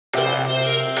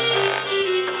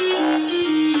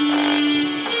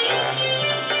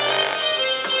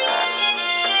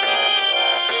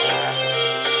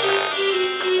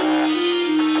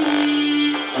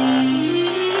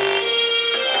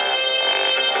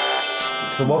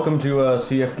So welcome to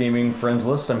CF Gaming Friends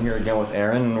List. I'm here again with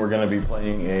Aaron, and we're going to be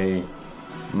playing a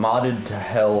modded to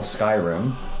hell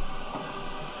Skyrim.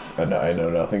 I know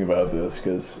nothing about this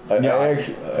because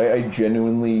I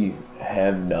genuinely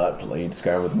have not played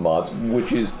Skyrim with mods,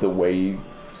 which is the way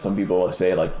some people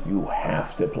say, like, you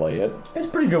have to play it. It's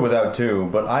pretty good without too,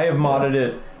 but I have modded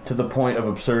it to the point of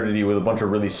absurdity with a bunch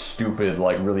of really stupid,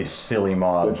 like really silly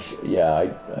mods. Which, yeah,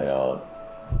 I know.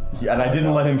 Yeah, and I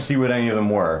didn't let him see what any of them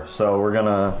were, so we're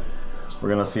gonna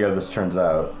see how this turns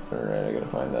out. Alright, I gotta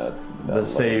find that the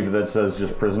save that says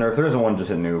just prisoner. If there isn't one, just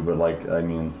hit new. But like, I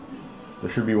mean, there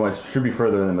should be one. It should be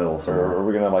further in the middle. So are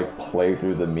we gonna like play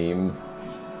through the meme?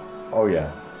 Oh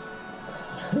yeah.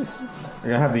 You're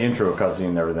gonna have the intro cutscene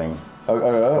and everything.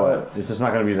 But it's just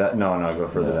not gonna be that. No, go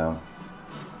further down.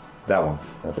 That one.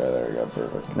 Okay, there we go.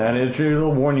 Perfect. And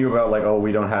it'll warn you about like, oh,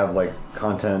 we don't have like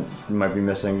content you might be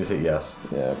missing. Just hit yes.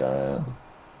 Yeah. Okay. Yeah.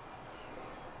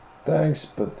 Thanks,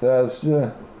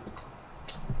 Bethesda.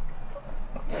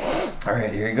 All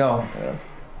right, here you go. Yeah.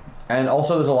 And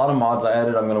also, there's a lot of mods I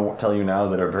added. I'm gonna tell you now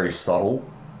that are very subtle,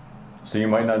 so you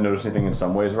might not notice anything in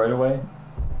some ways right away.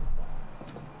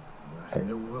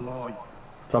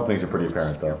 Some things are pretty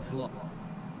apparent though.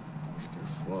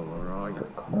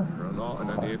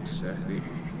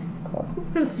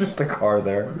 It's just a car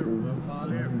there.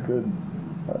 This is good.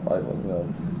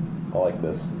 I like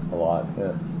this a lot.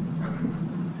 Yeah.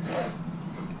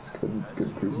 It's good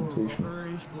presentation.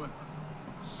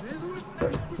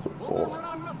 Oh.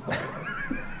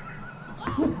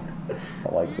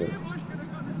 I like this.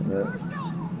 Yeah.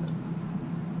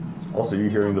 Also, you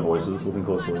hearing the voices? Listen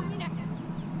closely.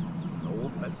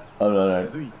 Oh no.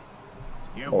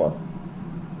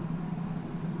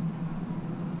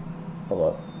 Hold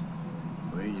on.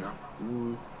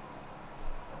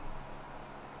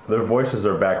 Their voices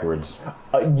are backwards.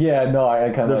 Yeah, no, I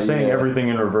kind of... They're saying everything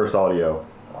in reverse audio.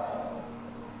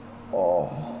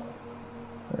 Oh.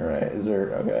 Alright, is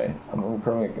there... Okay. I'm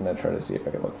probably gonna try to see if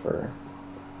I can look for...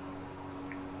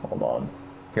 Hold on.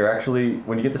 Here, actually,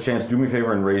 when you get the chance, do me a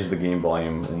favor and raise the game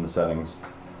volume in the settings.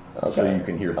 Okay. So you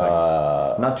can hear things.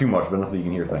 Not too much, but enough that you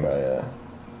can hear things. Okay, yeah.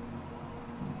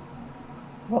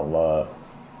 Well,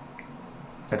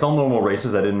 it's all normal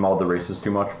races. I didn't mod the races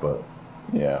too much, but...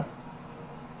 Yeah.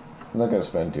 I'm not gonna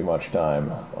spend too much time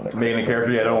on it. Making a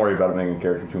character? Yeah, don't worry about making a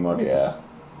character too much. Yeah.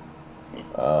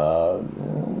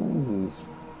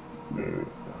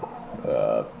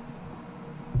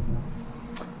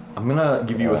 I'm gonna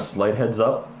give you a slight heads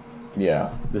up. Yeah.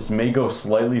 This may go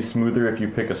slightly smoother if you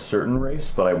pick a certain race,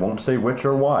 but I won't say which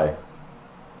or why.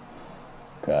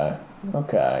 Okay.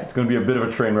 Okay. It's gonna be a bit of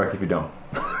a train wreck if you don't.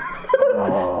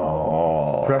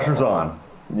 Oh. Pressure's on.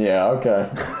 Yeah, okay.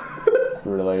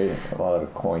 Really, a lot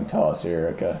of coin toss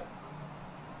here, okay.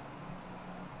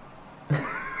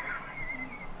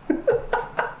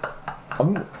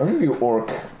 I'm gonna be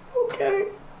orc. Okay.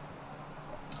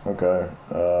 Okay.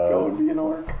 Go and be an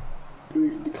orc.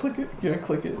 Click it. Yeah,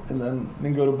 click it, and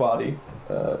then go to body.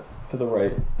 To the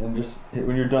right, and just hit,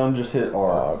 when you're done, just hit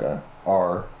R. Oh, okay.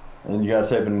 R, and then you gotta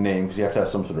type in a name because you have to have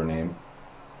some sort of name.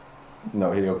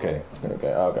 No, hit OK.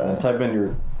 Okay. And type in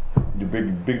your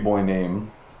big boy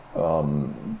name.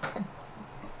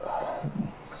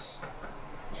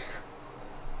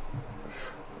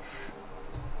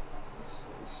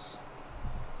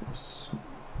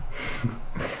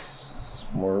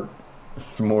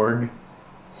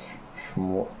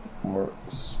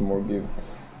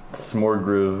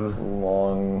 Smorgriv.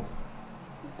 Long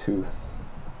tooth.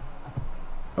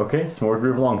 Okay,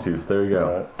 Smorgriv Longtooth. There you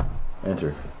go. Right.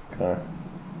 Enter. Okay.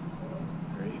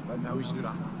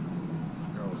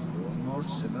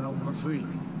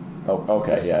 Oh,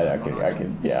 okay. Yeah, I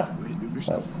can. Yeah.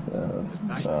 That's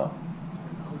oh.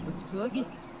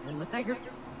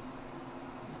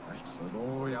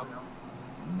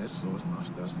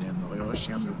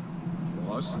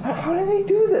 How do they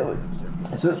do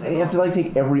that? So they have to like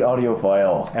take every audio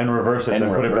file and reverse it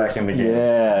and put it back in the game.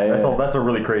 Yeah. That's a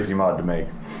really crazy mod to make.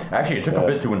 Actually, it took a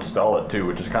bit to install it too,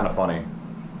 which is kind of funny.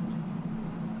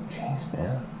 Jeez,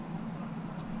 man.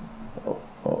 Oh.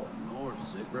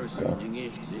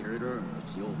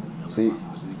 See,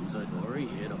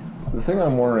 the thing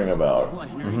I'm worrying about,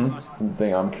 the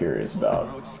thing I'm curious about,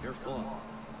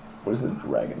 what does a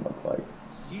dragon look like?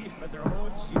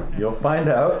 You'll find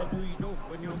out.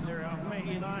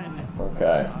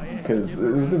 Okay, because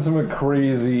there's been some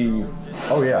crazy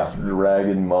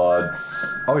dragon mods.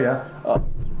 Oh yeah.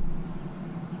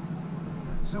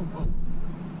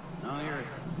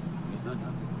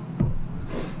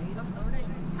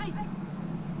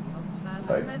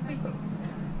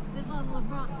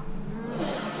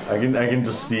 I can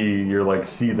just see you're like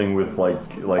seething with like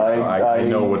I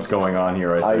know what's going on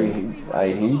here.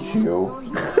 I hate you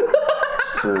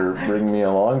for bringing me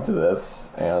along to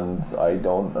this, and I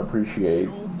don't appreciate.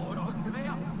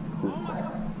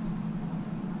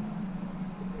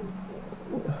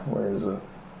 Where is it?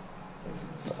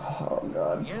 Oh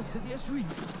god.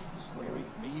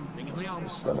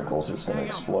 This tentacle's just gonna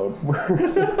explode. Where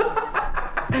is it?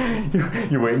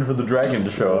 You're waiting for the dragon to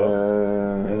show up,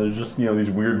 and there's just these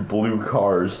weird blue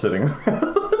cars sitting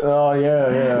around. Oh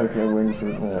yeah, okay, waiting for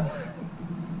yeah.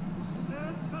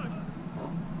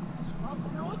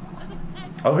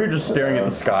 I hope you're just staring at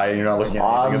the sky and you're not looking at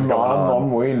anything that's going on.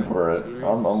 I'm waiting for it.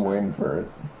 I'm waiting for it.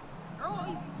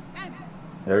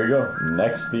 There you go.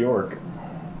 Next, the orc.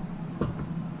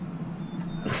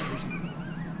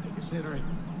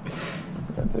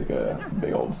 I'm gonna take a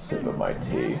big old sip of my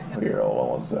tea. Here, hold on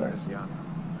one second.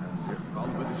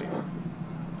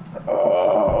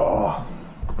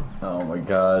 Oh my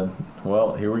god.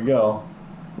 Well, here we go.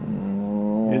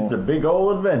 It's a big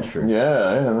old adventure.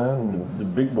 Yeah, man. It's a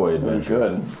big boy adventure.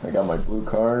 Good. I got my blue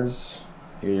cars.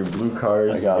 You got your blue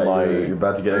cars. I got my. You're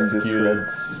about to get executed.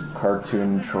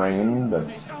 Cartoon train.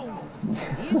 That's.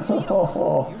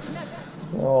 oh.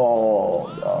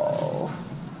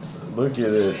 Look at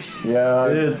it. Yeah.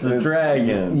 It's a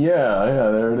dragon. Yeah,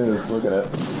 there it is. Look at it.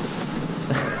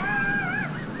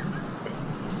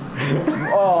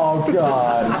 Oh,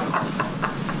 God.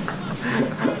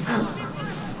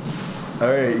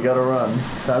 Alright, you gotta run.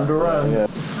 Time to run. Yeah.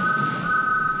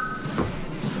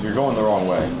 You're going the wrong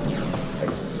way.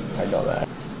 I know that.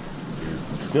 You're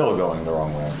still going the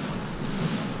wrong way.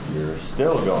 You're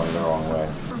still going the wrong way.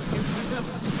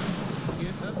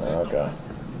 Okay.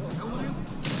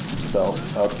 So,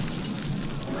 up.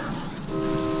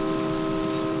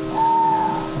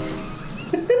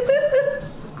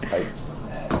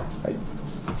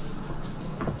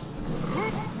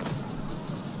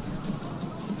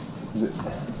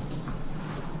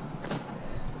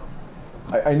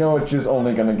 I know it's just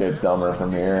only gonna get dumber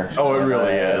from here. Oh, it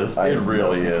really is. It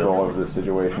really is. Control of this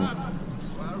situation.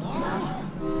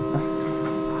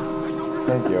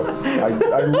 Thank you.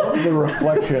 I love the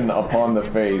reflection upon the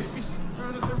face,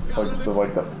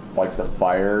 like the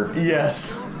fire.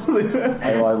 Yes.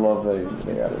 I love they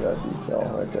added that detail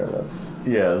right there. It's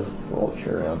a little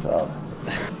cherry on top.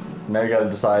 Now you got to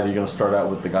decide: are you going to start out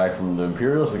with the guy from the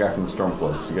Imperials, or the guy from the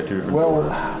Stormcloaks? You got two different.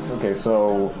 Okay,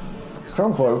 so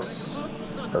Stormcloaks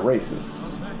are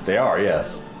racists. They are,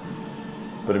 yes.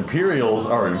 But Imperials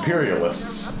are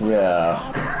imperialists. Yeah.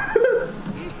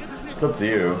 It's up to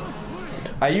you.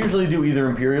 I usually do either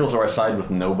Imperials or I side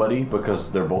with nobody because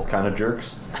they're both kind of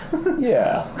jerks.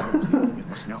 Yeah.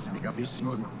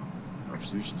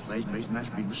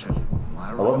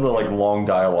 I love the long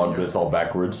dialogue, but it's all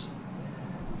backwards.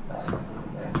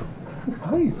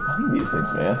 How do you find these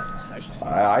things, man?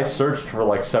 I searched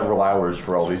for several hours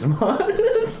for all these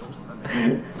mods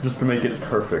just to make it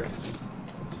perfect.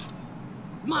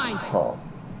 Mine. Oh.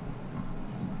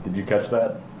 Did you catch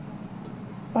that?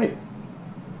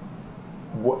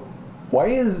 What? Why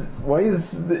is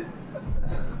the?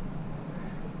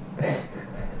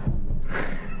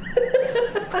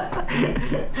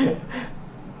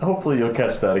 Hopefully you'll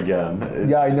catch that again.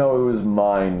 Yeah, I know it was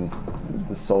mine.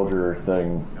 The soldier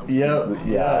thing. Yeah.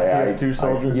 You have two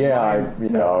soldiers. You have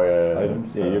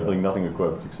nothing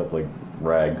equipped except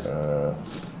rags.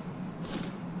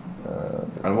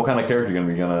 And what kind of character are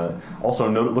you gonna be? Also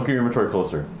look at your inventory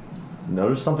closer.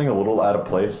 Notice something a little out of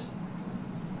place.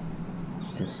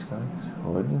 Disguise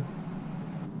hood.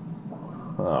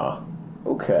 Ah.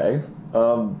 Okay.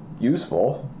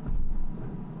 Useful.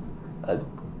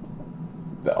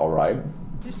 All right.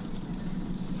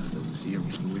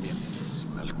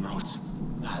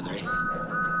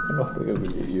 I don't think I'm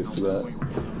gonna get used to that.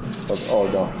 Oh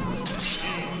no.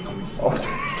 Oh.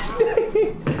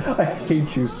 I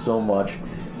hate you so much.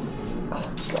 Oh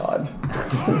God.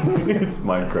 It's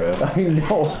Minecraft. I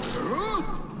know.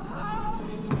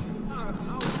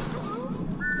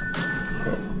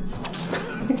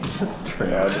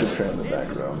 Yeah, it's just in the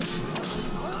background.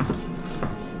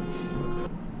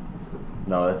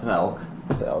 No, that's an elk.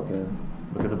 It's an elk, yeah.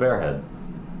 Look at the bear head.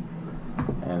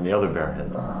 And the other bear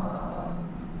head.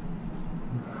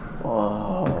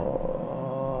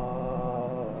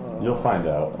 You'll find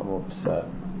out. I'm upset.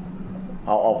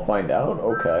 I'll find out?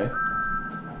 Okay.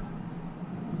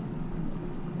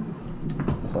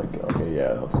 Okay,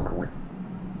 yeah, that's great.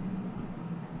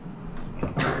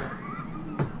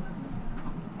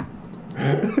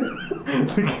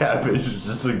 The cabbage is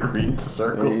just a green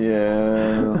circle.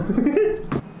 Yeah.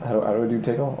 How do I do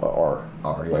takeoff? R.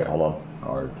 R, yeah. Wait, hold on.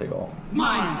 R to take all.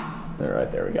 Mine. All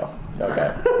right, there we go.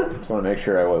 Okay. Just want to make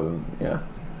sure I wasn't,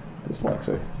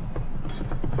 dyslexic.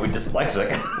 We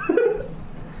dyslexic.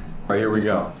 Alright, here we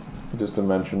go. Just to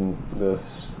mention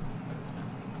this.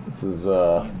 This is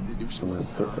some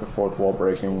fourth wall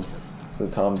breaking. So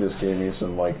Tom just gave me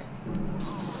some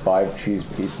 5 cheese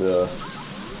pizza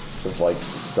with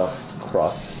stuffed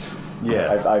crust.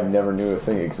 Yes. I never knew a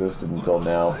thing existed until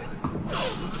now,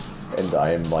 and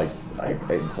I am I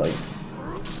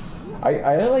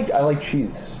like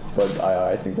cheese, but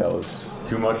I think that was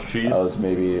too much cheese. That was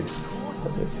maybe a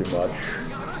bit too much.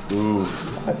 Ooh.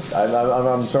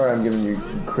 I'm sorry I'm giving you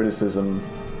criticism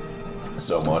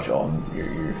so much on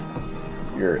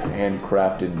your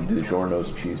handcrafted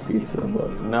DiGiorno's cheese pizza,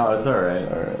 but no, it's all right.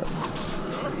 All right.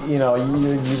 You know,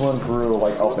 you went through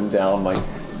up and down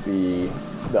the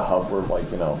hub where a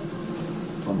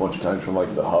bunch of times from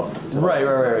the hub to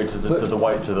right to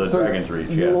the Dragon's Reach.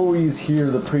 You always hear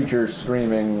the preacher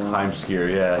screaming. Heimskir,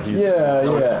 yeah. He's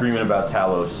screaming about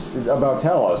Talos. It's about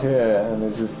Talos, yeah, and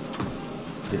it's just.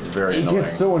 It's very annoying. It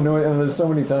gets so annoying, and there's so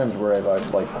many times where I've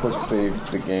quick saved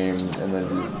the game and then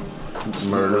just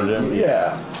murdered him.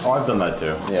 Yeah. Oh, I've done that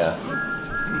too. Yeah.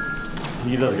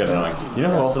 He does get annoying. You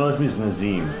know who also annoys me is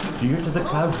Nazim. Do you hear to the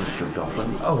clouds are stripped off?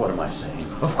 Oh, what am I saying?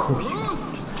 Of course you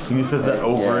don't. And he says that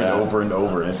over and over and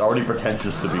over, and it's already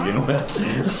pretentious to begin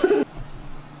with.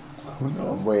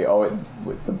 Wait,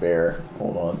 with the bear.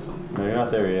 Hold on. No, you're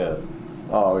not there yet.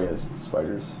 Oh, yeah, it's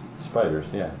spiders.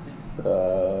 Spiders, yeah.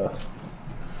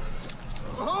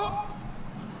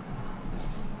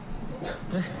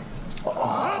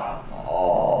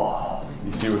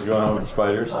 You see what's going on with the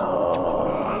spiders?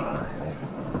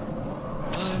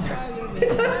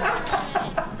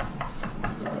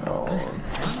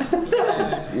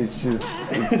 It's just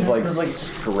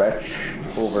stretch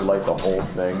over the whole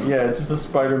thing. Yeah, it's just a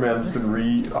Spider-Man that's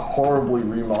been horribly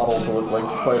remodeled to look like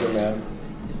Spider-Man.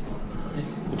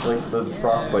 It's like the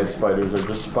frostbite spiders are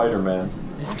just Spider-Man.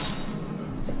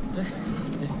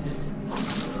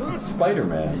 It's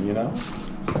Spider-Man, you know?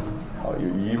 Oh,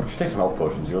 you should take some health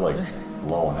potions. You're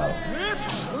low on health.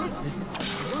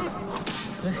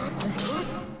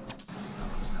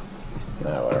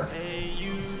 Nah, whatever.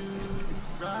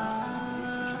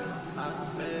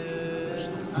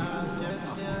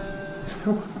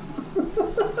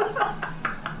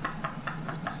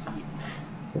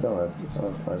 I don't have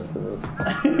time for this.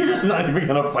 You're just not even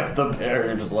gonna fight the bear.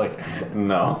 You're just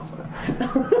no.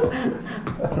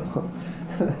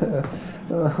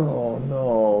 Oh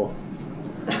no.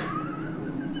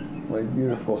 My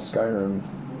beautiful Skyrim.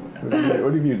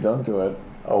 What have you done to it?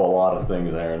 Oh, a lot of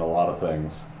things, Aaron. A lot of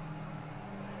things.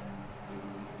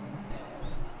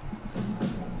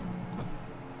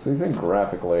 So you think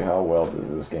graphically, how well does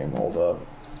this game hold up?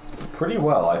 Pretty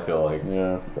well, I feel like.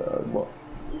 Yeah. Well,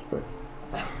 wait.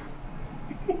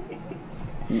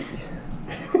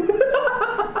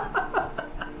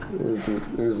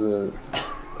 There's a.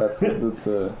 That's a.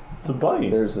 It's a bunny.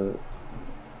 There's a.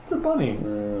 It's a bunny.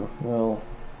 Well.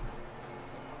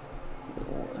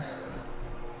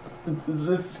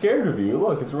 It's scared of you.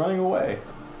 Look, it's running away.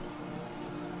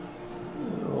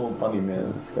 Little bunny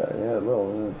man. It's got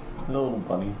little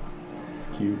bunny. It's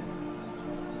cute.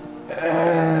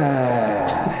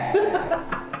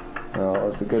 Well,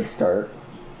 it's a good start.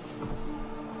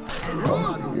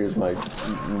 Oh, here's my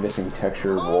missing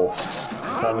texture wolves.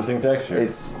 It's not missing texture.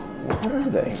 What are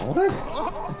they? What?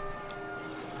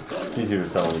 It's easier to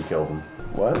tell when you killed them.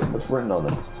 What? What's written on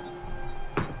them?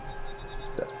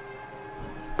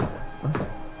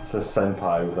 It says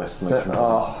senpai with exclamation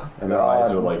marks. And their God.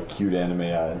 eyes are cute anime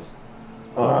eyes.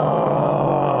 I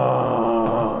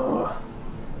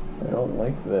don't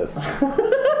like this.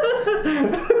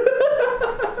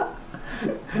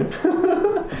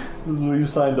 This is what you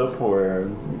signed up for,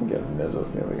 Aaron. You can get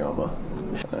mesothelioma.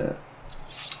 Yeah.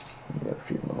 You got to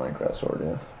shoot my Minecraft sword,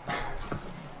 yeah.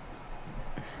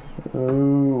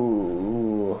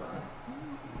 Ooh.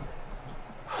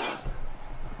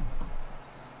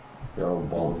 Jarl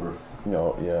Balgruth.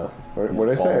 No, yeah. What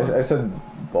did I say? I said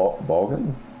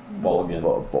Balgan? Balgan.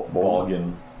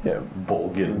 Balgan. Yeah.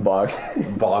 Bolgan.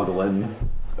 Boglin.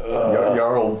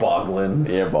 Jarl Boglin.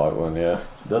 Yeah, Boglin, yeah.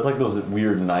 That's those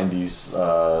weird 90s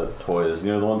toys.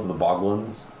 You know the ones with the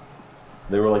Boglins?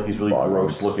 They were these really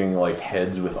gross looking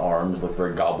heads with arms, look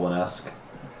very goblin-esque.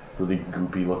 Really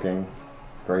goopy looking.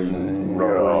 Very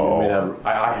rubbery.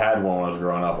 I had one when I was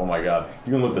growing up. Oh my god.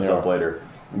 You can look this up later.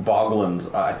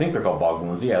 Boglins, I think they're called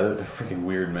Boglins. Yeah, they're freaking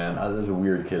weird, man. That's a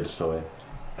weird kid's toy.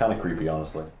 Kind of creepy,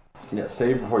 honestly. Yeah,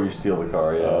 save before you steal the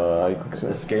car, yeah. Escape?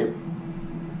 Escape?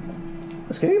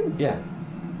 Escape? Yeah.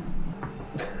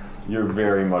 You're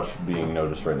very much being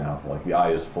noticed right now. Like, the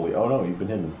eye is fully... Oh, no, you've been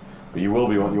hidden. But you will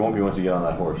be. You won't be once you get on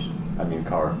that horse. I mean,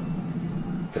 car.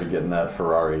 Gotta get in that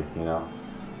Ferrari, you know?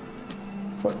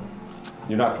 What?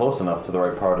 You're not close enough to the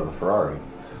right part of the Ferrari.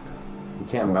 You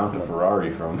can't mount a Ferrari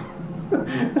from...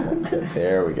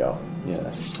 There we go.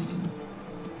 Yeah.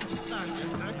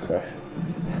 Okay.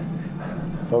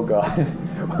 Oh god.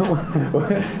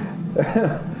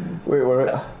 Wait, what?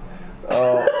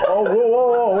 Oh,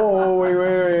 whoa,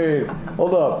 wait.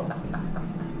 Hold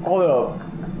up.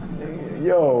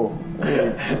 Yo.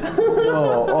 Wait.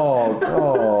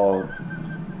 Oh.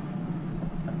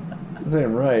 This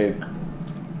ain't right.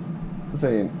 This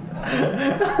ain't...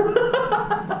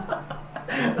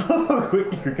 How quick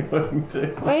you're going to...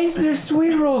 Why is there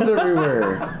sweet rolls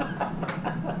everywhere?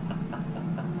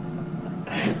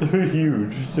 They're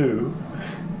huge, too.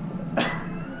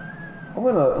 I'm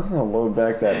gonna load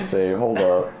back that save. Hold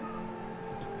up.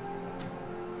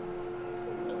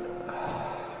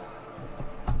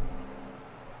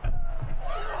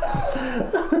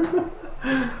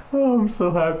 Oh, I'm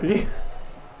so happy.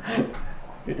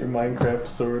 Get your Minecraft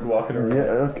sword walking around.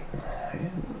 Yeah, okay.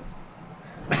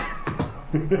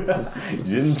 You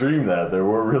didn't dream that. There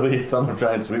were really a ton of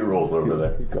giant sweet rolls over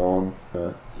there. Keep going.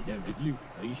 Oh.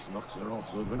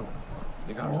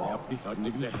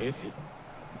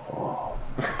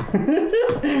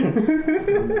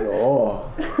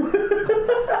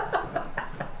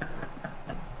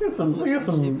 We got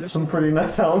some pretty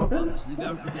nice helmets.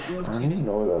 I don't even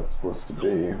know what that's supposed to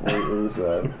be. What is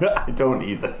that? I don't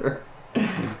either.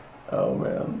 Oh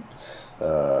man.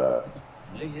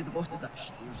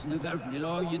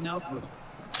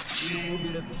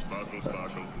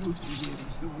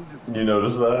 You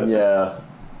notice that? Yeah.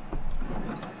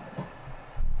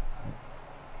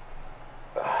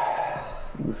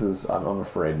 This is... I'm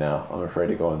afraid now. I'm afraid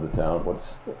to go into town.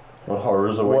 What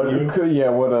horrors await you?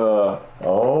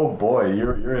 Oh boy,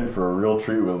 you're in for a real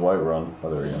treat with Whiterun. Oh,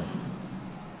 there we go.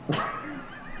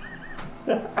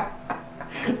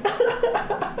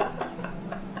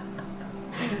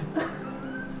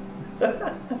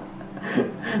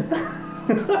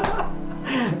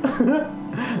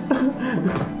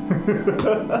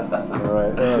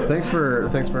 Alright, thanks for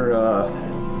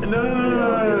No,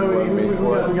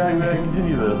 we gotta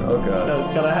continue this. Oh god. No,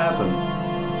 it's gotta happen.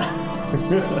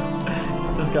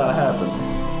 It's just gotta happen.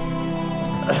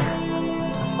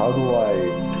 How do I...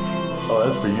 Oh,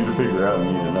 that's for you to figure out and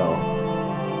you to know.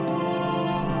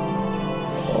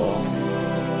 Oh.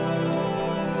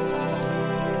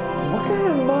 What kind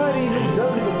of mod even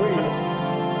does the... Wait,